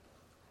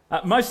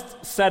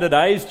Most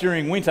Saturdays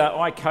during winter,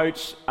 I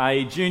coach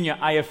a junior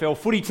AFL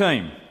footy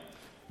team.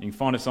 You can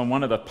find us on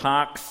one of the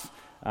parks,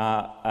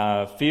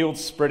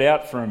 fields spread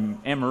out from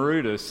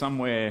Emeroo to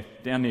somewhere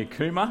down near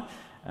Cooma.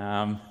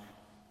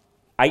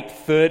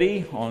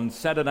 8:30 on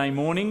Saturday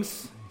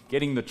mornings,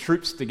 getting the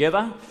troops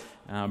together,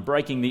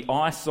 breaking the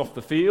ice off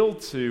the field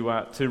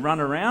to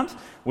run around.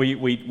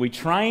 We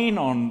train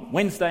on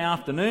Wednesday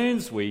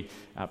afternoons. We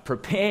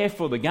prepare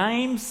for the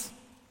games.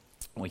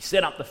 We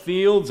set up the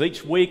fields.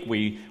 Each week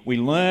we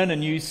learn a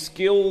new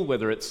skill,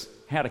 whether it's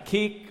how to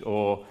kick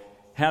or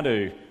how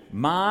to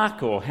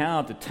mark or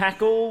how to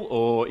tackle,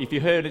 or if you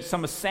heard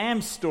some of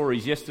Sam's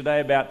stories yesterday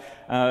about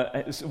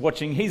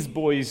watching his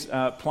boys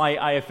play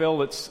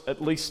AFL, it's at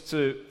least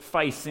to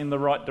face in the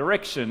right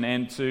direction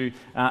and to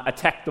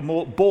attack the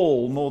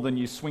ball more than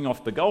you swing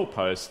off the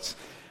goalposts.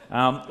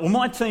 Well,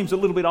 my team's a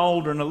little bit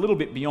older and a little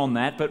bit beyond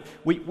that, but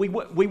we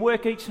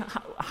work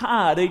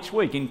hard each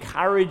week,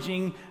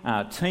 encouraging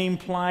team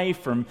play.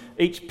 From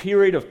each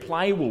period of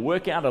play, we'll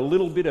work out a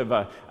little bit of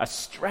a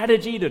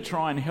strategy to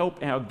try and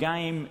help our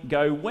game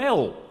go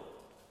well.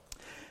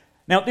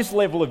 Now, at this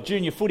level of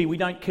junior footy, we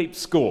don't keep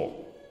score.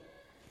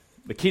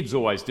 The kids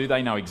always do.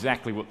 They know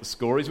exactly what the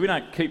score is. We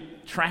don't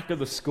keep track of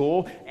the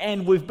score,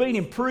 and we've been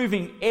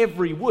improving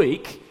every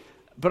week.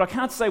 But I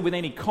can't say with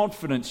any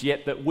confidence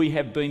yet that we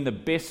have been the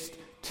best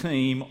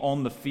team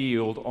on the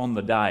field on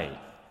the day.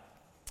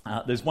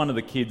 There's one of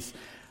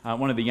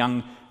the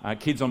young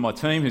kids on my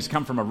team who's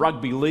come from a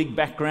rugby league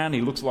background.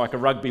 He looks like a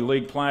rugby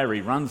league player. He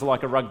runs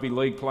like a rugby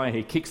league player.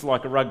 He kicks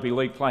like a rugby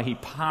league player. He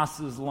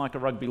passes like a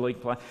rugby league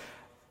player.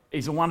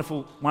 He's a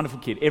wonderful, wonderful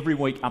kid. Every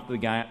week after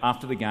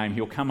the game,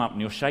 he'll come up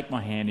and he'll shake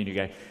my hand and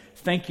he'll go,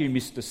 "Thank you,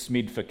 Mr.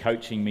 Smid, for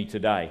coaching me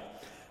today."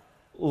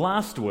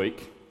 Last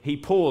week, he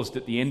paused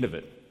at the end of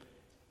it.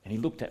 And he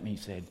looked at me and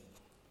said,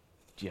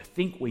 "Do you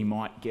think we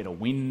might get a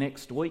win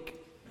next week?"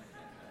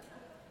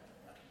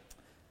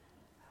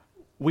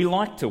 We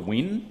like to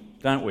win,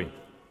 don't we?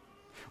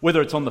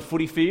 Whether it's on the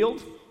footy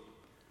field,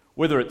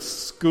 whether it's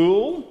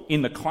school,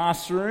 in the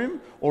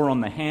classroom, or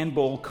on the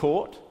handball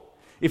court.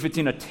 If it's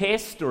in a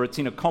test or it's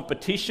in a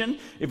competition,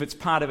 if it's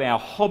part of our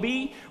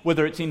hobby,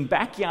 whether it's in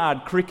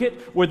backyard cricket,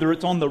 whether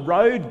it's on the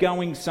road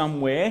going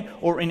somewhere,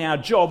 or in our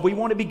job, we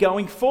want to be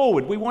going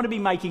forward. We want to be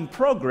making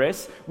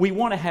progress. We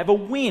want to have a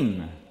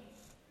win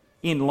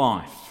in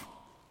life.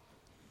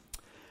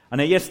 I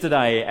know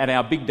yesterday at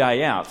our big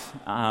day out,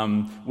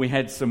 we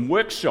had some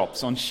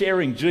workshops on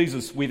sharing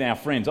Jesus with our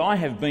friends. I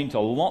have been to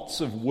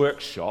lots of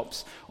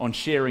workshops on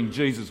sharing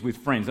Jesus with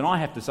friends, and I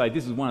have to say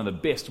this is one of the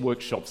best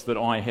workshops that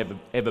I have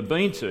ever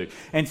been to.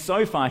 And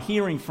so far,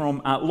 hearing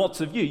from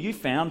lots of you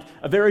found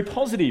a very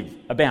positive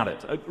about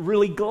it.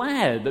 Really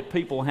glad that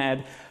people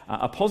had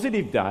a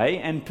positive day,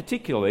 and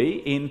particularly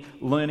in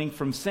learning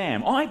from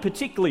Sam. I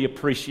particularly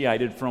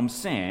appreciated from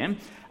Sam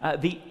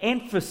the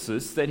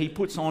emphasis that he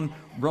puts on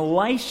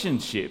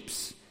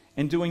relationships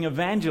and doing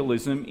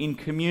evangelism in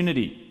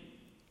community.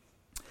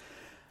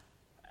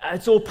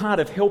 It's all part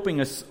of helping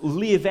us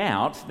live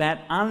out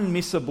that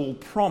unmissable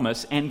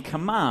promise and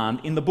command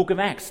in the book of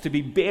Acts to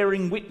be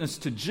bearing witness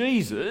to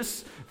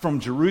Jesus from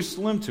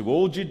Jerusalem to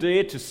all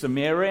Judea to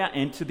Samaria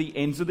and to the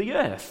ends of the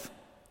earth.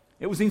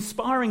 It was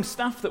inspiring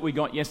stuff that we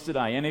got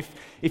yesterday, and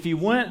if you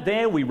weren't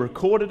there, we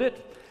recorded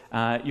it.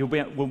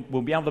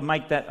 We'll be able to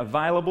make that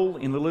available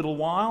in a little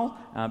while.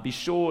 Be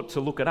sure to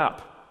look it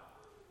up.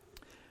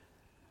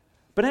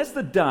 But as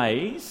the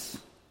days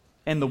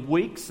and the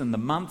weeks and the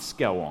months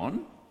go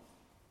on,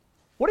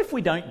 what if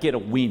we don't get a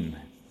win?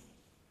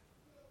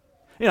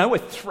 We're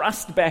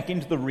thrust back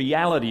into the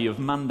reality of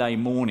Monday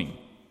morning.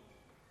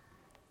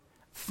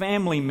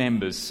 Family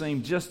members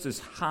seem just as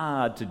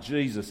hard to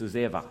Jesus as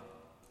ever.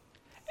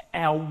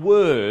 Our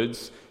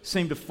words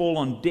seem to fall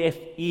on deaf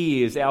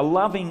ears. Our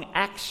loving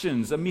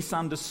actions are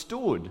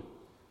misunderstood.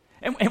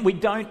 And we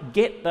don't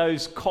get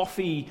those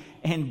coffee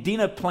and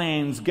dinner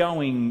plans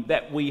going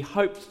that we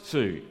hoped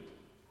to.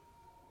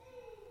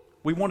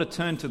 We want to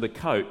turn to the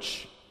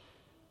coach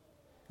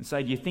and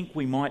say, "Do you think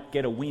we might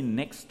get a win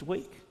next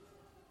week?"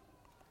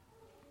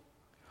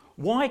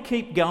 Why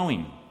keep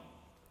going?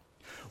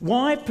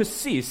 Why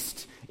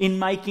persist in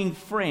making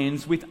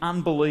friends with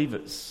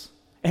unbelievers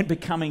and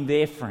becoming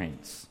their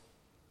friends?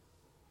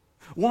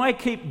 Why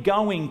keep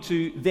going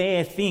to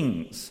their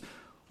things?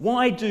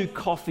 Why do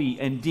coffee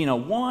and dinner?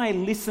 Why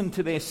listen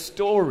to their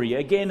story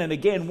again and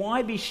again?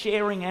 Why be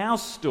sharing our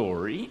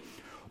story?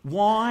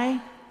 Why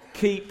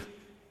keep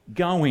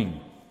going?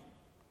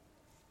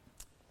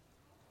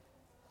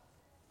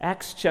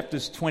 Acts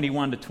chapters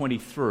 21 to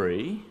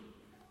 23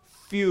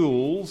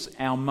 fuels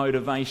our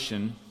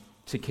motivation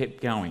to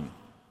keep going.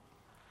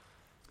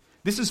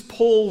 This is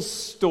Paul's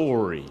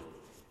story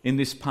in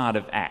this part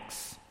of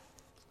Acts.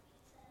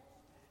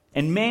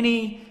 And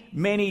many,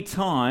 many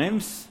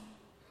times,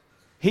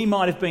 he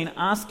might have been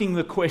asking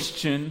the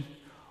question,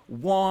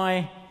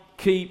 why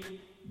keep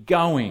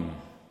going?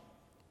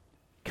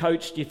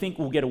 Coach, do you think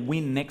we'll get a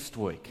win next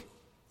week?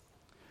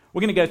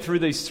 We're going to go through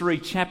these 3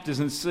 chapters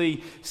and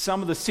see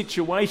some of the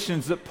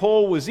situations that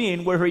Paul was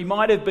in where he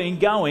might have been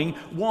going.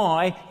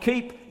 Why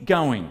keep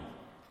going?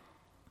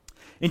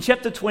 In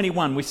chapter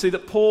 21, we see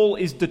that Paul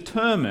is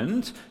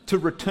determined to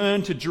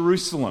return to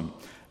Jerusalem.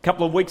 A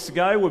couple of weeks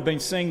ago, we've been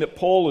seeing that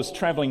Paul is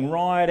travelling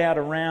right out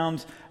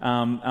around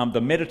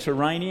the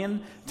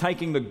Mediterranean,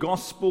 taking the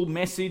gospel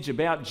message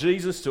about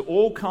Jesus to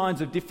all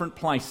kinds of different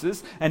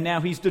places, and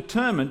now he's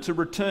determined to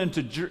return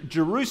to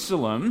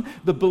Jerusalem.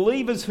 The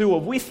believers who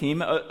are with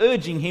him are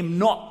urging him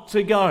not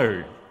to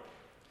go.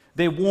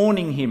 They're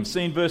warning him.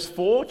 See in verse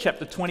 4,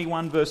 chapter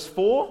 21, verse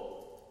 4.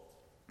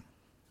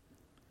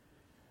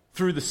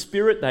 Through the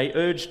Spirit, they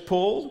urged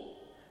Paul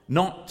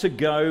not to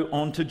go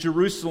on to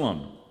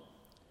Jerusalem.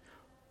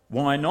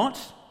 Why not?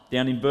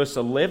 Down in verse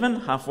 11,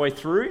 halfway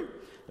through,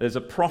 there's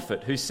a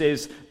prophet who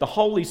says, the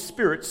Holy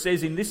Spirit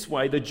says in this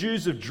way, the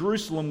Jews of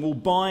Jerusalem will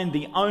bind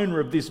the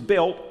owner of this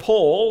belt,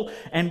 Paul,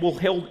 and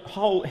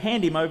will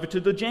hand him over to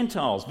the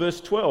Gentiles.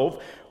 Verse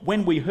 12,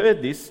 when we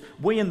heard this,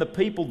 we and the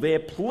people there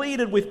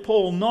pleaded with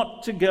Paul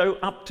not to go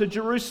up to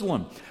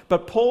Jerusalem.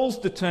 But Paul's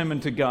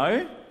determined to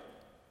go.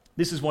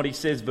 This is what he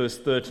says, verse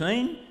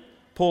 13.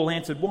 Paul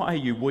answered, why are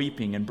you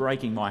weeping and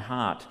breaking my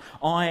heart?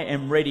 I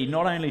am ready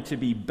not only to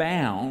be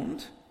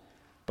bound,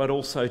 but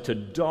also to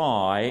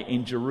die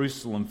in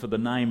Jerusalem for the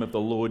name of the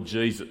Lord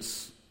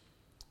Jesus.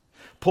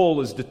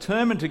 Paul is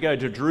determined to go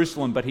to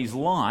Jerusalem, but his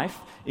life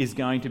is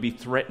going to be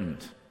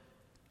threatened.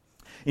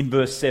 In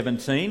verse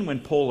 17, when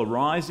Paul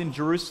arrives in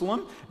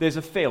Jerusalem, there's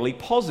a fairly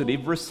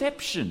positive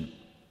reception.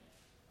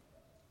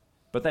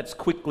 But that's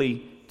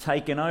quickly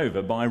taken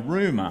over by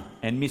rumour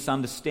and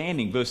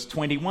misunderstanding. Verse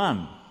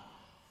 21.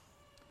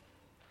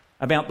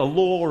 About the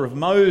law of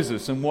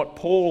Moses and what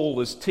Paul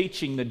is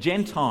teaching the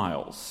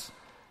Gentiles.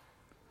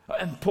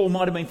 And Paul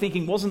might have been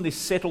thinking, wasn't this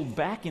settled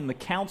back in the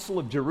Council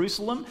of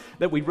Jerusalem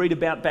that we read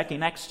about back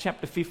in Acts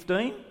chapter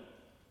 15?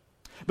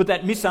 But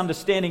that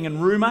misunderstanding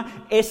and rumour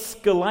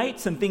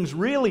escalates and things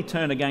really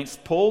turn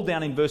against Paul.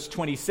 Down in verse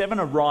 27,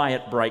 a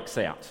riot breaks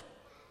out.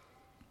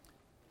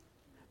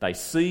 They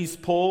seize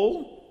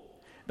Paul,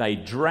 they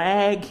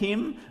drag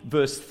him,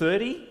 verse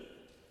 30,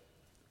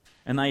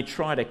 and they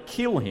try to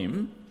kill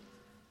him.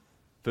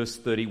 Verse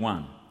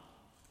 31.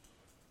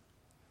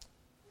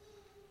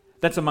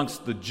 That's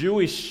amongst the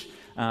Jewish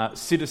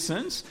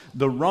citizens.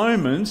 The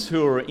Romans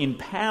who are in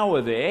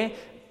power there,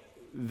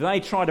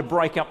 they try to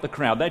break up the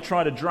crowd. They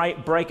try to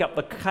break up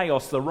the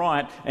chaos, the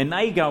riot, and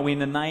they go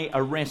in and they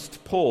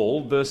arrest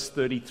Paul. Verse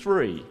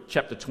 33,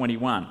 chapter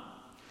 21.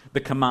 The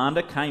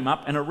commander came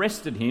up and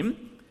arrested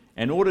him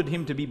and ordered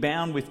him to be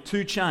bound with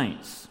 2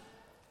 chains.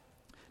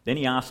 Then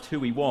he asked who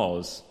he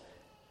was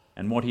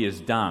and what he has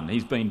done.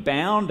 He's been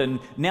bound, and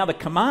now the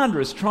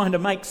commander is trying to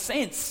make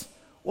sense.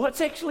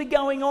 What's actually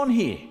going on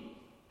here?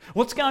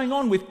 What's going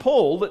on with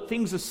Paul that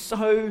things are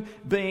so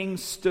being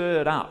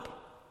stirred up?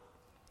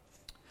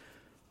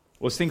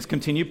 Well, as things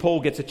continue, Paul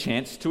gets a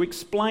chance to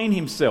explain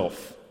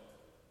himself.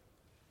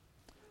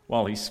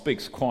 While he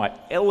speaks quite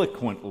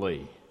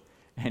eloquently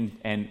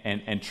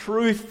and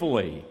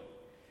truthfully,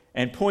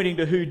 and pointing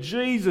to who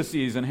Jesus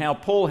is and how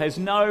Paul has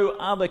no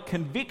other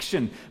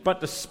conviction but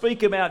to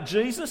speak about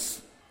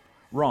Jesus,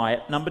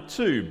 riot number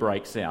 2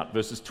 breaks out,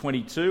 verses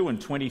 22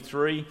 and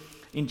 23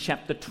 in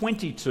chapter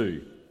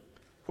 22.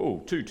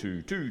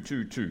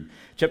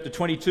 Chapter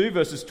 22,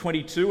 verses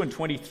 22 and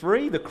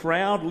 23, the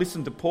crowd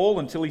listened to Paul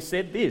until he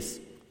said this.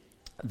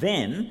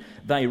 Then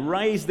they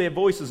raised their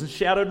voices and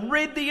shouted,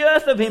 rid the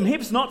earth of him,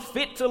 he's not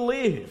fit to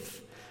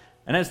live.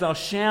 And as they were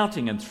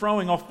shouting and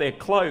throwing off their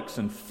cloaks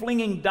and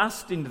flinging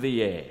dust into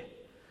the air,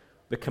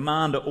 the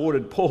commander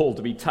ordered Paul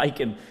to be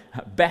taken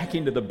back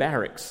into the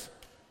barracks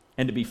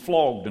and to be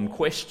flogged and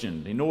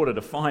questioned in order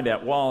to find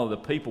out why the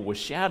people were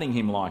shouting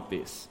him like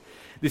this.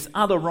 This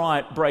other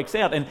riot breaks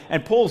out,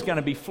 and Paul's going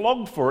to be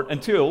flogged for it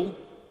until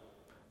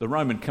the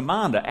Roman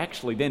commander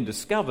actually then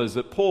discovers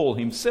that Paul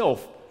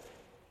himself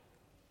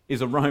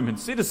is a Roman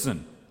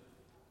citizen,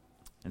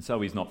 and so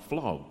he's not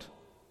flogged.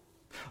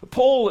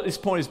 Paul at this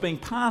point is being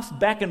passed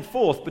back and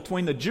forth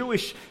between the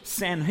Jewish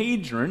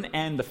Sanhedrin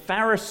and the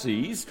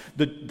Pharisees,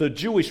 the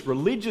Jewish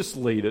religious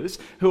leaders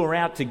who are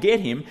out to get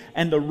him,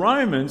 and the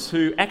Romans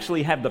who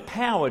actually have the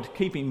power to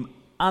keep him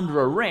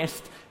under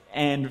arrest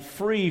and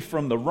free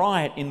from the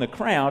riot in the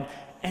crowd.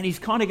 And he's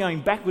kind of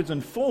going backwards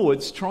and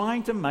forwards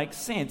trying to make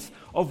sense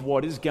of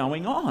what is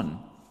going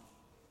on.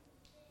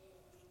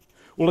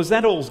 Well, as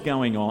that all's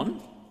going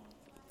on,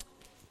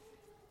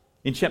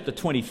 in chapter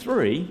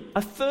 23,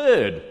 a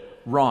third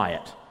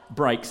riot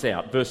breaks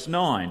out. Verse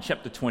 9,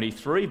 chapter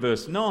 23,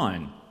 verse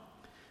 9.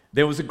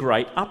 There was a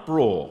great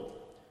uproar.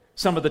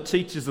 Some of the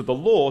teachers of the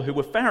law who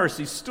were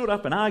Pharisees stood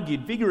up and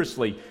argued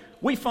vigorously.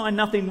 We find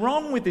nothing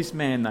wrong with this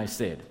man, they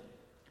said.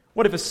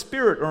 What if a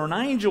spirit or an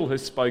angel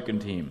has spoken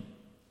to him?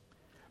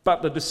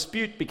 But the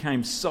dispute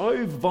became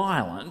so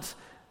violent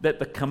that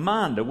the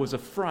commander was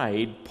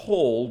afraid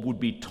Paul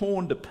would be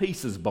torn to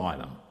pieces by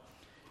them.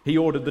 He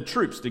ordered the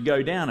troops to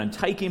go down and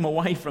take him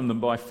away from them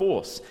by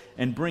force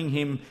and bring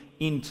him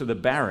into the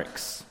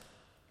barracks.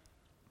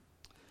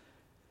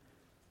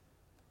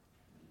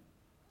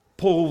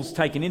 Paul's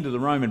taken into the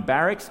Roman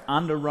barracks,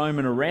 under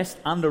Roman arrest,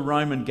 under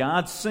Roman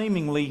guards,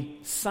 seemingly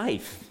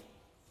safe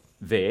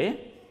there,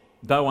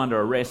 though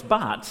under arrest.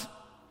 But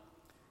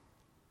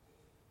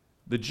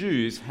the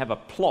Jews have a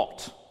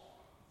plot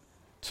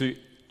to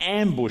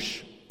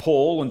ambush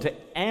Paul and to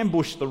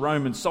ambush the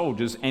Roman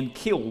soldiers and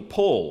kill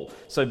Paul.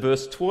 So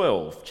verse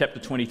 12, chapter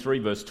 23,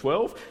 verse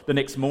 12, the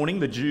next morning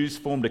the Jews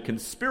formed a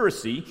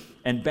conspiracy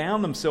and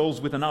bound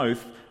themselves with an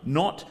oath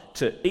not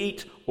to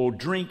eat or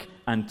drink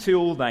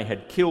until they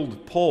had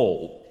killed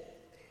Paul.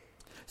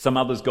 Some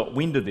others got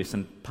wind of this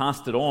and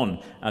passed it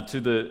on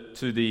to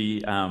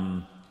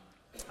the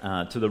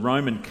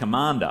Roman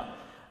commander.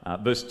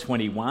 Verse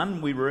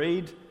 21, we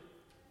read,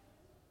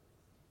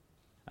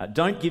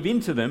 don't give in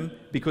to them,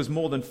 because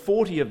more than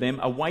 40 of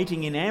them are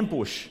waiting in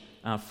ambush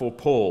for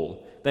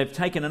Paul. They've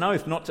taken an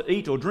oath not to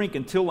eat or drink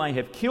until they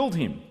have killed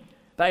him.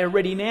 They are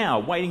ready now,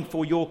 waiting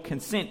for your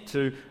consent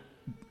to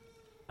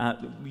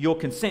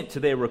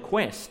their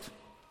request.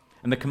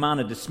 And the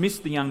commander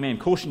dismissed the young man,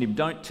 cautioned him,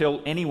 don't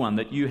tell anyone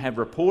that you have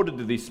reported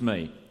this to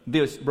me.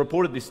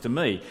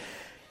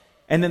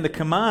 And then the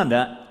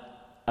commander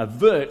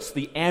averts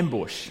the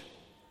ambush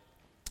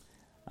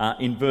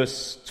in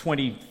verse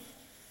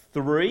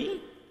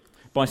 23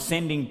 by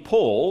sending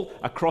Paul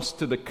across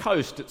to the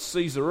coast at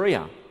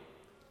Caesarea.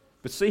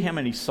 But see how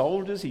many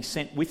soldiers he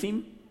sent with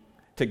him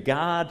to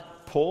guard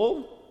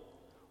Paul?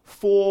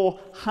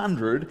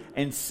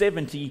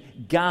 470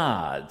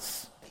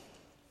 guards.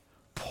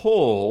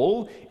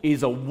 Paul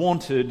is a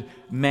wanted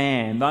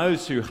man.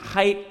 Those who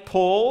hate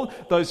Paul,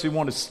 those who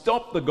want to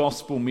stop the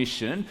gospel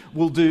mission,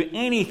 will do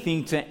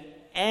anything to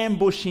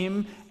ambush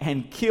him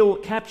and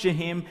capture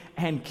him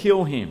and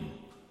kill him.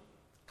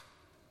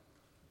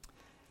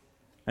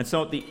 And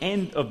so at the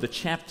end of the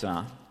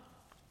chapter,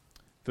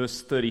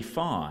 verse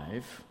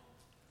 35,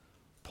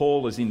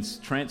 Paul is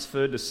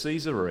transferred to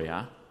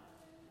Caesarea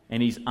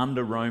and he's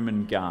under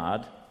Roman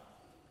guard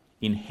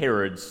in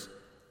Herod's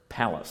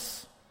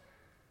palace.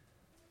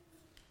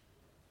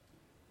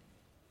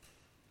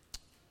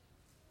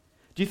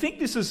 Do you think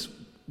this is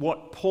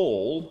what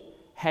Paul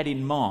had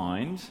in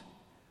mind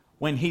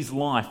when his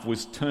life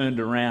was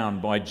turned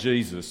around by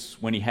Jesus,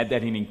 when he had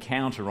that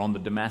encounter on the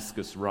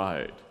Damascus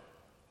Road?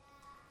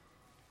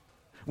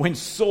 When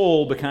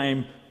Saul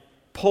became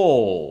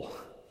Paul,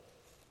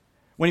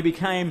 when he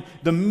became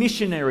the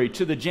missionary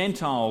to the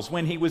Gentiles,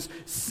 when he was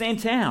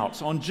sent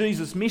out on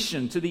Jesus'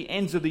 mission to the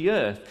ends of the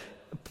earth,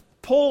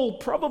 Paul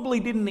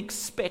probably didn't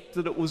expect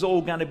that it was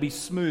all going to be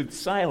smooth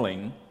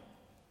sailing.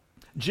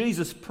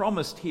 Jesus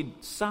promised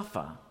he'd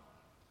suffer.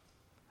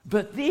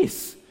 But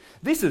this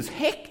is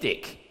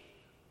hectic.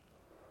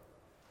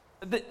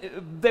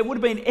 There would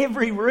have been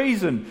every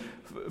reason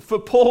for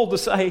Paul to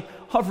say,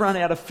 I've run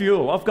out of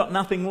fuel, I've got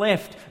nothing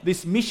left.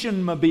 This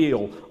mission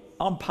mobile,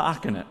 I'm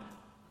parking it.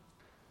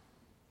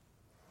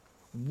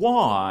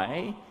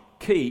 Why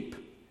keep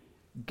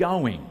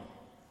going?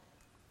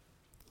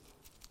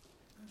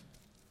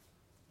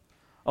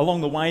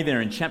 Along the way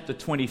there in chapter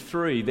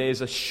 23,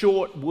 there's a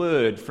short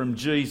word from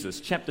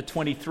Jesus. Chapter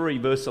 23,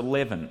 verse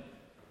 11.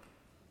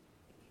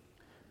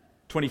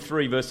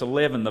 23, verse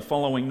 11, the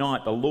following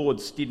night the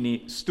Lord stood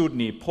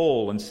near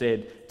Paul and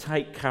said,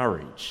 take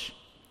courage.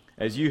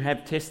 As you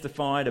have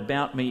testified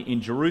about me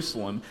in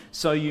Jerusalem,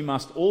 so you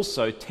must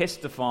also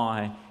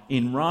testify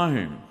in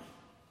Rome.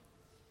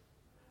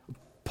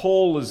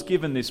 Paul is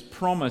given this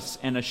promise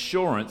and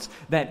assurance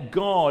that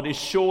God is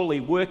surely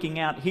working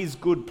out his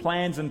good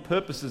plans and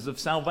purposes of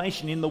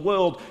salvation in the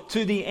world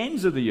to the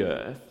ends of the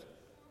earth.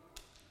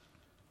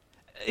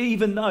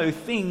 Even though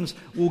things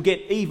will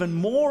get even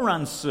more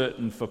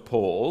uncertain for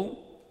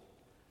Paul,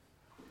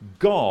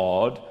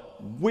 God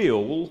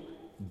will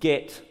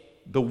get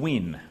the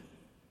win.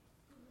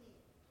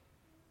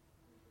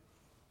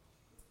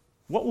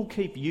 What will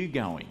keep you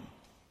going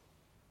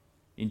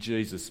in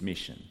Jesus'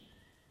 mission?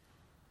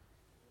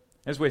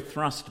 As we're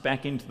thrust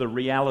back into the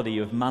reality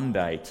of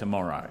Monday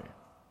tomorrow,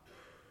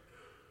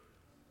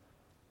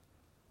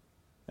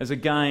 as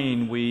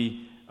again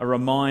we are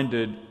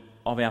reminded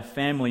of our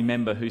family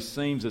member who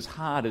seems as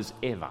hard as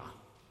ever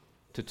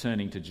to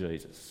turning to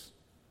Jesus.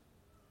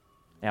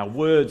 Our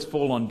words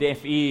fall on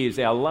deaf ears,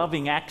 our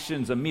loving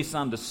actions are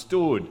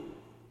misunderstood.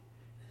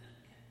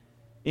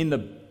 In the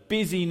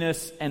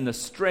busyness and the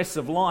stress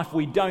of life,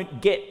 we don't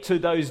get to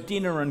those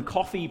dinner and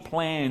coffee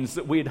plans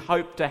that we'd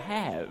hoped to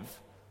have.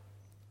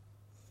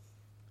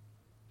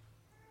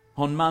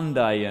 On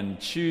Monday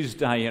and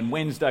Tuesday and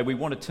Wednesday, we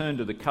want to turn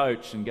to the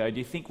coach and go, do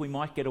you think we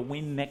might get a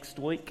win next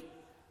week?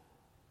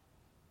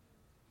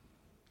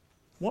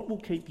 What will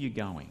keep you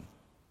going?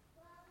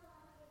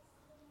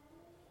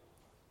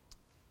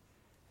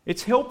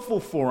 It's helpful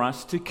for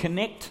us to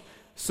connect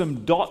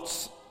some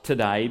dots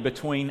today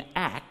between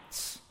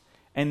Acts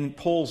and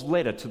Paul's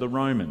letter to the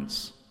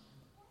Romans.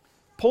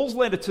 Paul's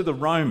letter to the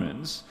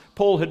Romans,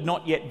 Paul had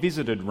not yet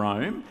visited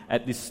Rome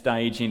at this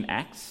stage in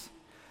Acts.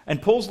 And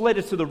Paul's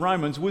letter to the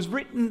Romans was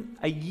written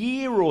a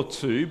year or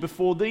two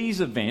before these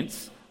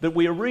events that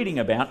we are reading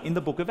about in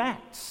the book of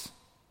Acts.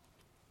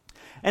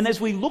 And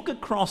as we look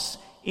across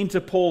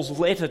into Paul's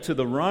letter to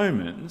the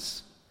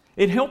Romans,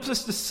 it helps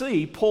us to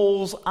see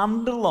Paul's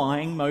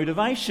underlying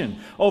motivation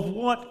of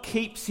what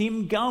keeps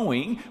him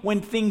going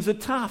when things are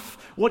tough,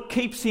 what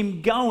keeps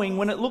him going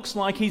when it looks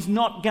like he's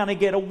not going to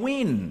get a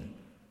win.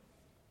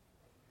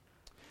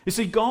 You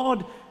see,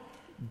 God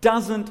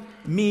doesn't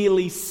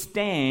merely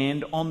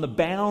stand on the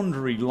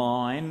boundary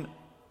line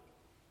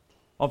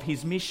of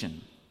his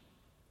mission.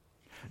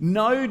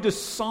 No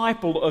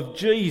disciple of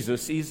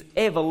Jesus is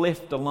ever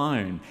left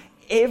alone.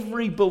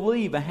 Every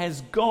believer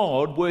has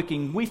God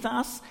working with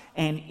us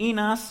and in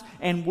us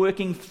and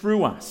working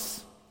through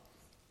us.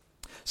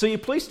 So you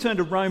please turn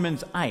to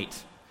Romans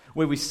 8,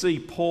 where we see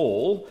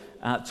Paul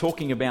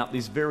talking about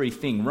this very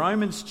thing.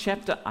 Romans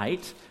chapter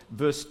 8,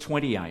 verse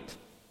 28.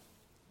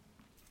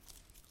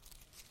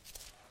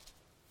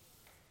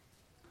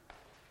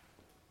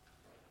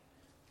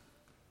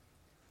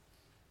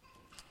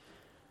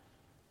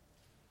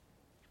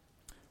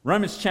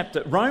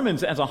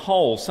 Romans as a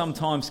whole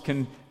sometimes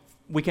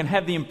we can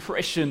have the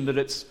impression that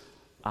it's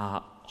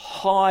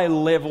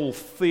high-level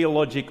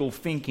theological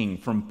thinking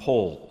from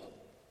Paul.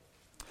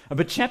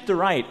 But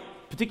chapter 8,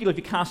 particularly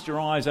if you cast your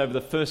eyes over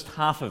the first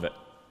half of it,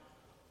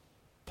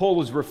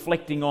 Paul is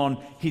reflecting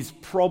on his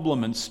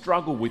problem and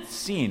struggle with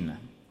sin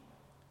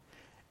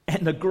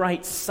and the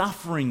great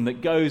suffering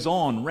that goes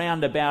on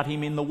round about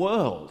him in the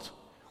world.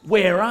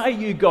 Where are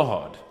you,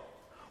 God?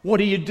 What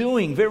are you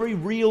doing? Very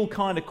real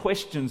kind of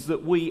questions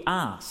that we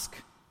ask.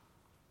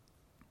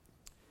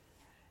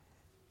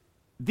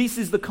 This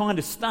is the kind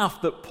of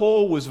stuff that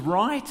Paul was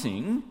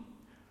writing,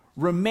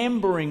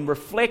 remembering,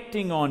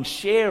 reflecting on,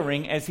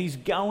 sharing as he's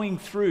going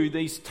through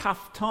these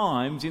tough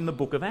times in the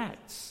book of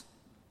Acts.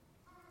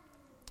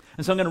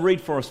 And so I'm going to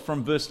read for us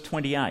from verse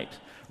 28.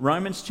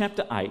 Romans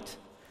chapter 8,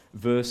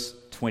 verse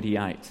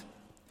 28.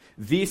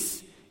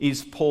 This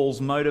is Paul's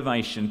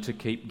motivation to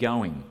keep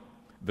going.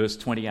 Verse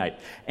 28.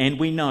 And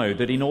we know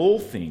that in all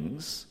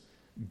things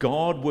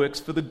God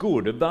works for the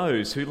good of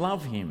those who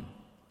love him,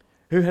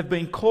 who have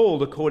been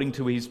called according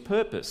to his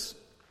purpose.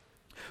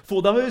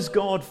 For those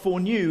God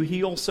foreknew,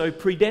 he also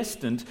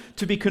predestined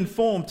to be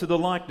conformed to the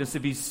likeness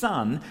of his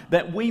Son,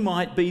 that we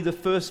might be the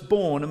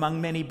firstborn among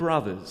many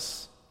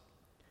brothers.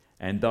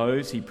 And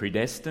those he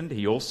predestined,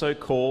 he also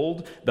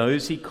called.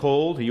 Those he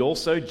called, he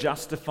also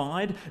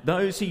justified.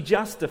 Those he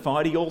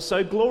justified, he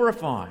also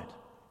glorified.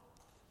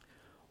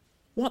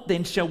 What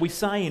then shall we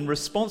say in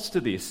response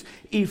to this?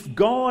 If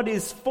God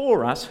is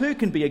for us, who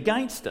can be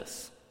against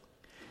us?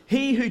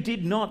 He who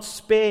did not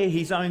spare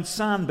his own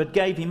Son, but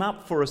gave him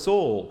up for us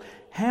all,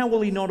 how will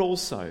he not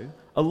also,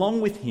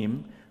 along with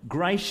him,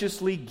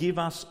 graciously give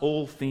us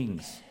all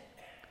things?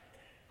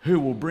 Who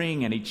will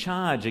bring any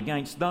charge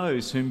against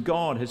those whom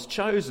God has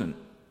chosen?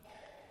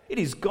 It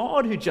is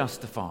God who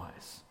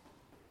justifies.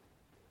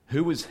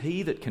 Who is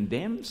he that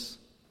condemns?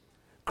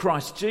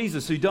 Christ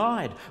Jesus, who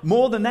died.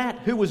 More than that,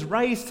 who was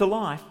raised to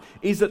life,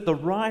 is at the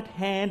right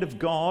hand of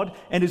God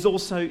and is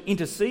also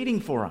interceding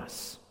for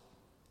us.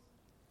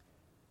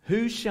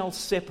 Who shall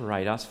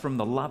separate us from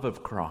the love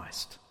of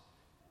Christ?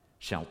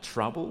 Shall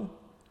trouble,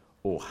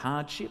 or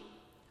hardship,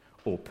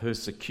 or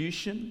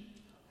persecution,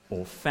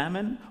 or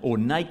famine, or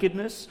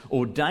nakedness,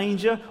 or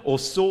danger, or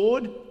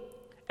sword?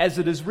 As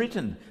it is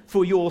written,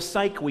 for your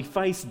sake we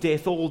face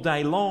death all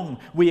day long.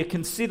 We are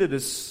considered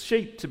as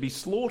sheep to be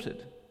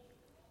slaughtered.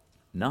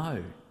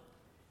 No,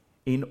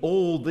 in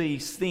all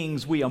these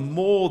things we are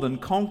more than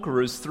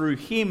conquerors through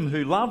him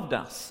who loved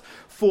us.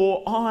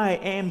 For I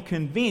am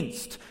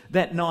convinced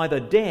that neither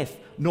death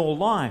nor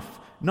life,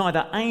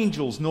 neither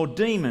angels nor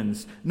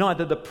demons,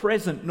 neither the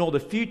present nor the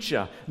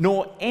future,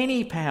 nor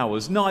any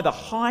powers, neither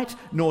height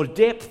nor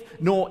depth,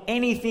 nor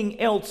anything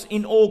else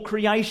in all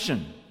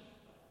creation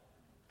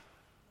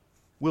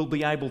will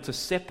be able to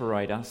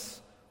separate us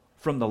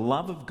from the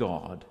love of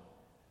God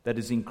that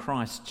is in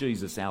Christ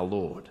Jesus our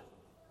Lord.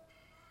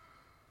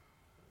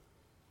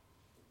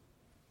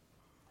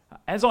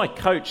 As I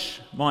coach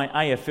my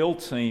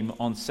AFL team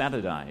on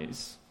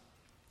Saturdays,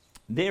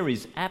 there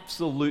is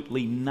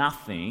absolutely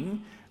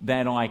nothing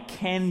that I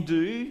can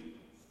do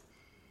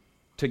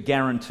to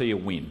guarantee a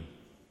win.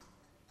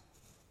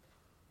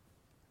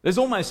 There's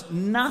almost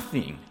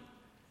nothing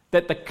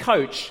that the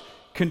coach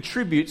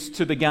contributes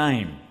to the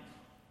game.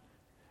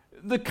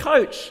 The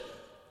coach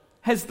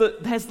has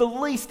the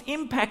least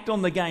impact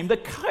on the game. The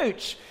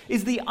coach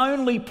is the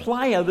only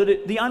player,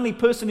 the only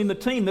person in the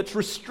team that's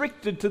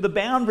restricted to the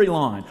boundary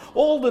line.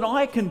 All that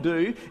I can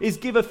do is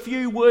give a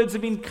few words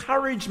of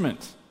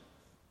encouragement.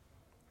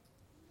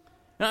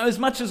 Now, as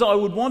much as I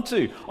would want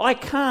to, I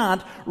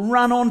can't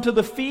run onto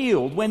the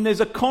field when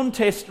there's a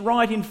contest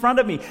right in front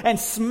of me and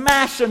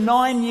smash a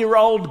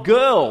 9-year-old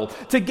girl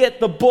to get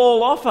the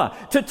ball off her,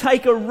 to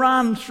take a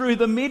run through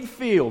the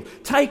midfield,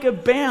 take a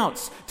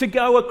bounce, to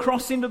go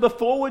across into the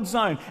forward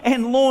zone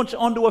and launch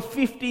onto a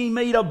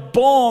 50-metre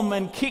bomb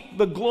and kick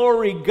the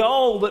glory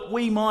goal that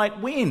we might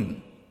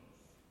win.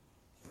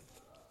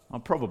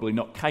 I'm probably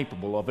not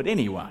capable of it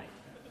anyway.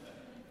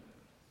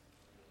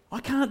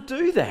 I can't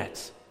do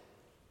that.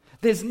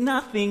 There's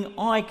nothing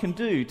I can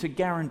do to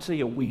guarantee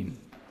a win.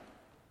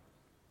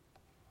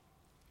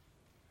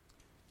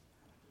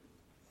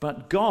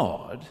 But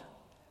God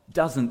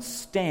doesn't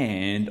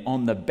stand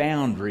on the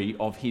boundary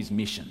of his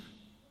mission.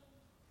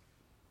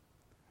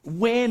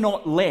 We're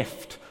not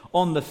left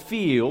on the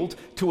field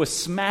to a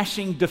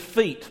smashing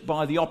defeat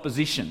by the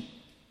opposition.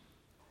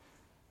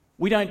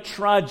 We don't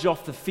trudge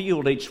off the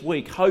field each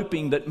week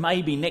hoping that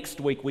maybe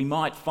next week we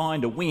might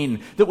find a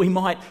win, that we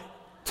might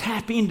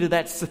tap into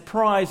that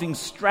surprising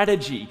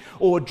strategy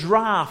or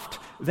draft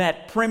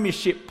that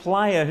premiership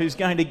player who's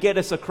going to get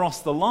us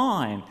across the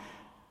line.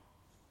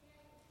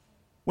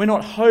 We're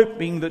not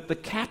hoping that the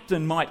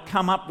captain might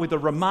come up with a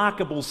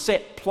remarkable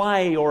set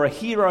play or a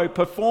hero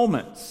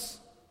performance.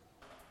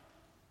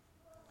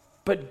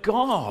 But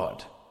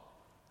God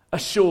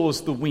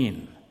assures the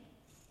win.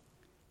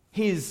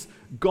 His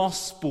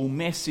gospel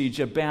message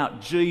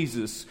about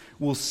Jesus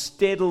will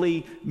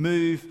steadily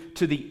move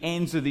to the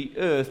ends of the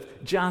earth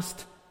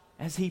just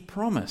as he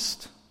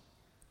promised.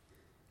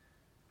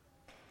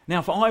 Now,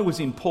 if I was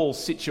in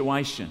Paul's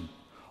situation,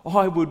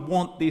 I would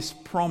want this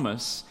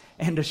promise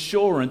and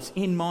assurance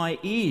in my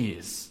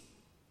ears.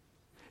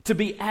 To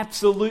be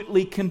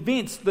absolutely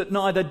convinced that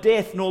neither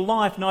death nor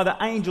life, neither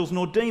angels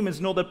nor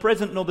demons, nor the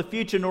present nor the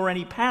future, nor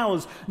any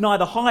powers,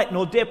 neither height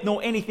nor depth,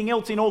 nor anything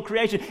else in all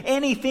creation,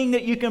 anything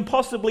that you can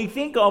possibly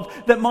think of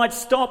that might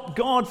stop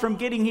God from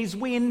getting his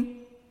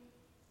win,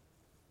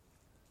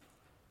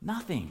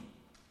 nothing.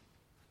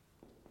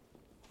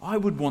 I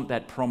would want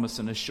that promise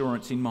and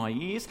assurance in my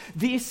ears.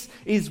 This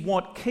is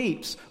what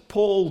keeps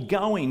Paul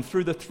going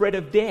through the threat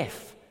of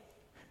death.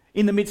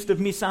 In the midst of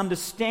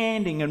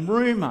misunderstanding and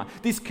rumour,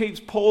 this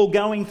keeps Paul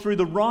going through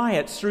the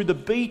riots, through the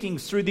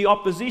beatings, through the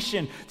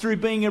opposition, through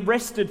being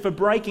arrested for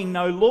breaking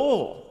no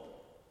law.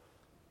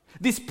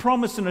 This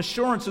promise and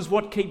assurance is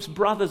what keeps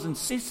brothers and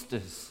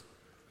sisters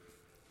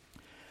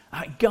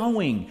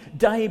going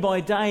day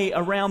by day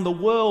around the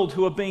world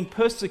who are being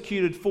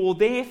persecuted for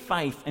their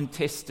faith and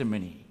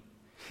testimony.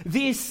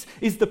 This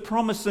is the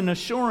promise and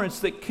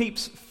assurance that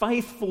keeps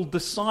faithful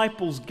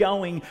disciples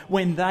going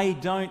when they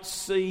don't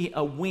see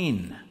a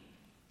win.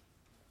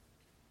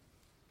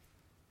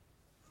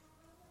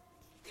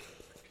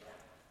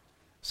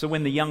 So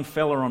when the young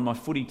fella on my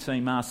footy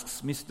team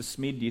asks, Mr.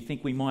 Smid, do you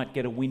think we might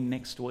get a win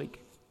next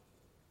week?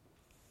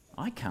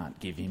 I can't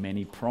give him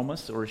any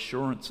promise or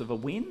assurance of a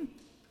win.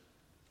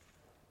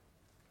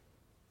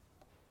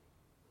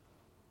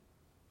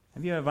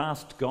 Have you ever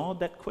asked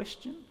God that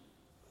question?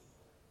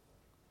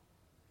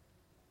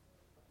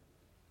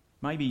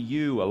 Maybe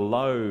you are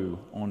low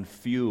on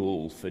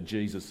fuel for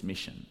Jesus'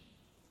 mission.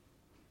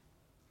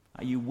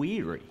 Are you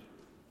weary?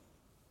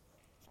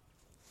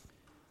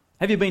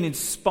 Have you been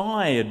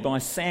inspired by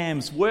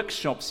Sam's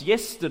workshops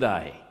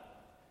yesterday,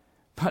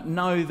 but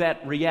know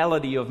that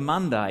reality of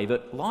Monday,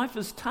 that life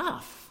is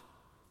tough?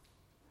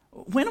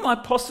 When am I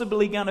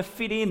possibly going to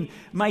fit in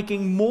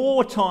making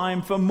more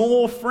time for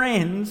more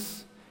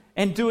friends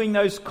and doing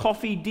those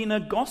coffee dinner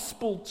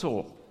gospel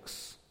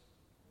talks?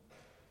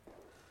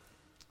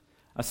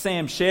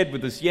 Sam shared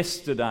with us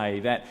yesterday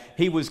that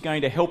he was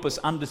going to help us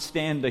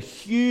understand the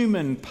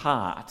human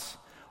part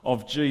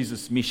of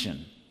Jesus'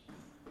 mission.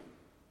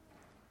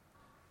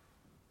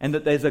 And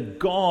that there's a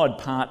God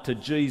part to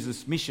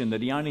Jesus' mission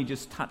that he only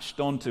just touched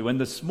onto. And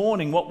this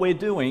morning, what we're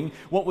doing,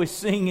 what we're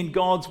seeing in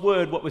God's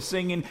Word, what we're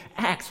seeing in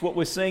Acts, what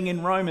we're seeing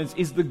in Romans,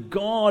 is the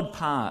God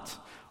part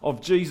of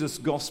Jesus'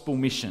 gospel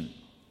mission.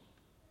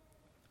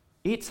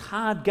 It's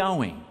hard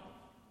going,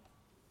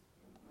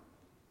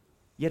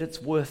 yet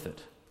it's worth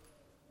it.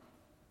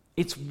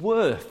 It's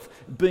worth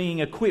being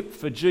equipped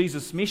for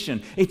Jesus'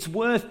 mission. It's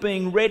worth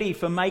being ready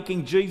for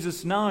making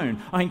Jesus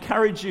known. I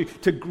encourage you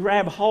to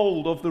grab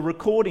hold of the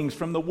recordings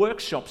from the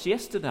workshops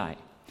yesterday.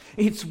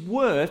 It's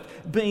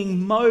worth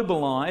being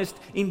mobilised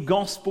in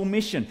gospel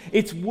mission.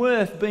 It's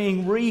worth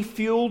being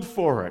refueled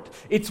for it.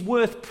 It's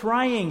worth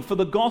praying for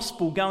the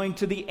gospel going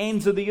to the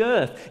ends of the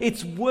earth.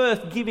 It's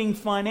worth giving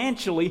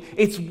financially.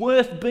 It's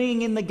worth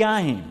being in the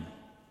game.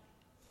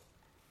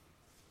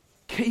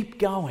 Keep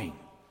going.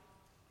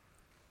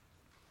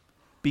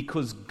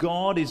 Because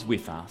God is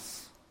with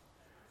us.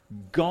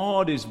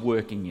 God is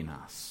working in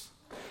us.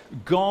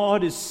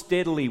 God is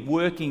steadily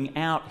working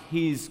out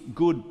his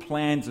good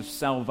plans of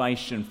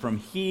salvation from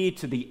here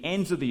to the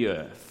ends of the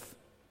earth.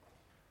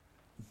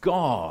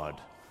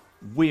 God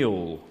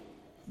will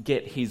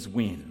get his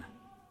win.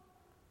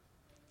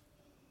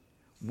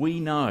 We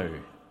know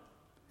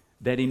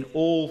that in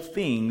all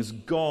things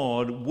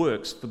God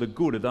works for the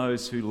good of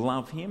those who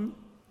love him,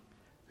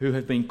 who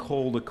have been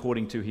called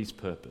according to his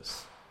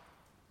purpose.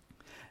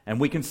 And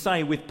we can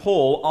say with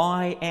Paul,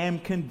 I am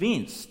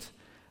convinced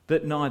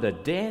that neither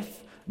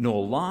death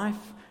nor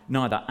life,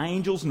 neither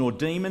angels nor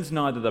demons,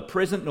 neither the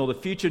present nor the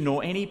future,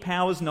 nor any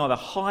powers, neither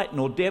height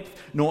nor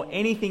depth, nor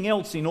anything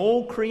else in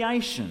all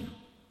creation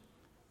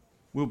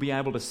will be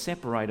able to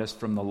separate us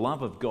from the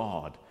love of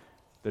God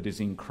that is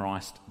in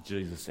Christ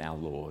Jesus our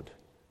Lord.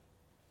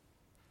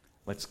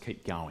 Let's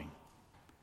keep going.